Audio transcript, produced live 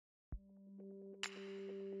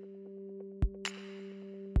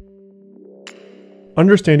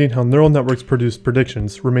Understanding how neural networks produce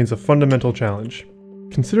predictions remains a fundamental challenge.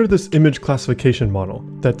 Consider this image classification model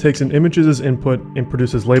that takes an image as input and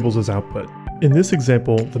produces labels as output. In this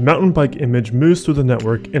example, the mountain bike image moves through the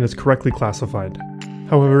network and is correctly classified.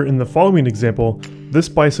 However, in the following example, this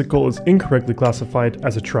bicycle is incorrectly classified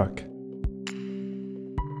as a truck.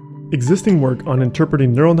 Existing work on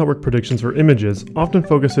interpreting neural network predictions for images often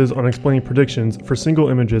focuses on explaining predictions for single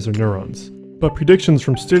images or neurons. But predictions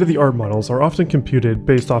from state-of-the-art models are often computed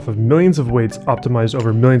based off of millions of weights optimized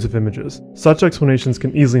over millions of images. Such explanations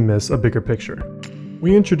can easily miss a bigger picture.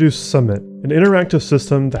 We introduced Summit, an interactive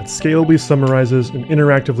system that scalably summarizes and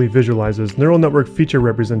interactively visualizes neural network feature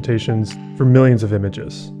representations for millions of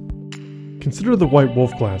images. Consider the white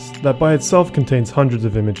wolf class that by itself contains hundreds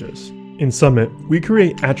of images. In Summit, we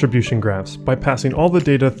create attribution graphs by passing all the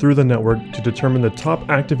data through the network to determine the top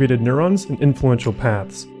activated neurons and influential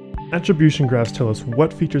paths. Attribution graphs tell us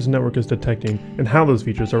what features the network is detecting and how those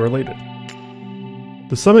features are related.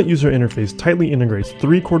 The Summit user interface tightly integrates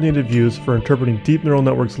 3 coordinated views for interpreting deep neural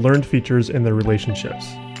networks' learned features and their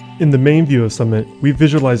relationships. In the main view of Summit, we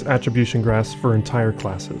visualize attribution graphs for entire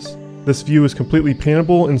classes. This view is completely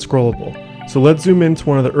paintable and scrollable, so let's zoom into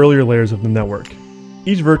one of the earlier layers of the network.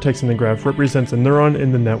 Each vertex in the graph represents a neuron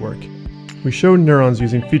in the network. We show neurons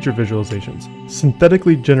using feature visualizations,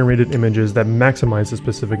 synthetically generated images that maximize a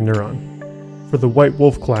specific neuron. For the white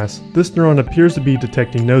wolf class, this neuron appears to be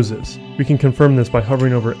detecting noses. We can confirm this by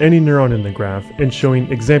hovering over any neuron in the graph and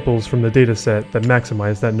showing examples from the dataset that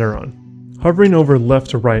maximize that neuron. Hovering over left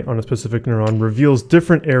to right on a specific neuron reveals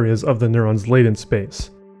different areas of the neuron's latent space.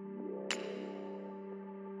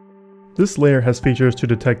 This layer has features to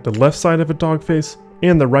detect the left side of a dog face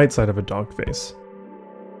and the right side of a dog face.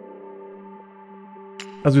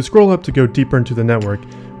 As we scroll up to go deeper into the network,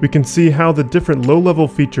 we can see how the different low-level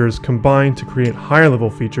features combine to create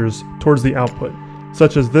higher-level features towards the output,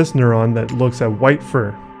 such as this neuron that looks at white fur.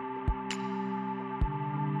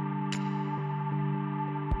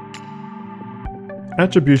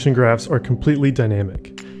 Attribution graphs are completely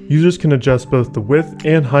dynamic. Users can adjust both the width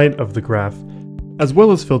and height of the graph, as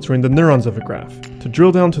well as filtering the neurons of a graph, to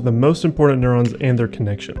drill down to the most important neurons and their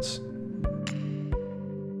connections.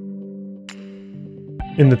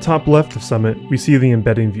 In the top left of Summit, we see the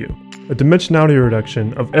Embedding View, a dimensionality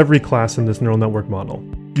reduction of every class in this neural network model.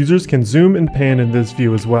 Users can zoom and pan in this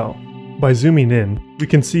view as well. By zooming in, we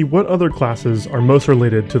can see what other classes are most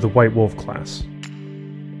related to the white wolf class.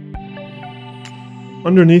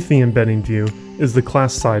 Underneath the Embedding View is the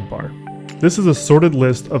class Sidebar. This is a sorted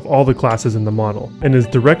list of all the classes in the model, and is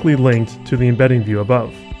directly linked to the Embedding View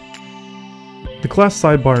above. The class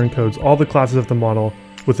Sidebar encodes all the classes of the model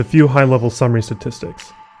with a few high-level summary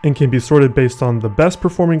statistics, and can be sorted based on the best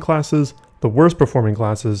performing classes, the worst performing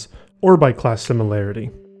classes, or by class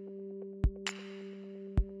similarity.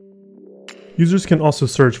 Users can also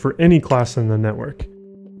search for any class in the network.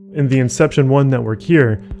 In the Inception 1 network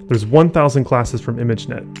here, there's 1,000 classes from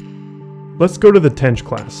ImageNet. Let's go to the Tench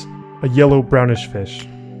class, a yellow-brownish fish.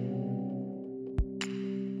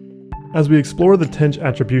 As we explore the Tench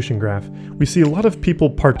attribution graph, we see a lot of people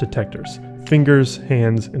part detectors, fingers,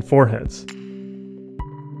 hands, and foreheads.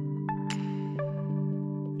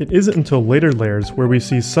 It isn't until later layers where we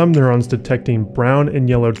see some neurons detecting brown and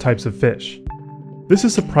yellow types of fish. This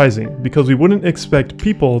is surprising because we wouldn't expect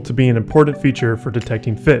people to be an important feature for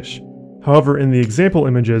detecting fish. However, in the example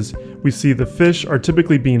images, we see the fish are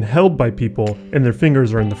typically being held by people and their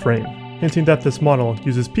fingers are in the frame, hinting that this model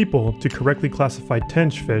uses people to correctly classify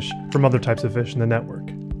tench fish from other types of fish in the network.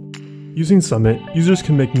 Using Summit, users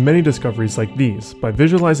can make many discoveries like these by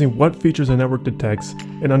visualizing what features a network detects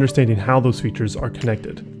and understanding how those features are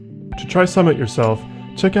connected. To try Summit yourself,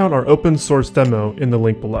 check out our open source demo in the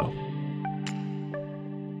link below.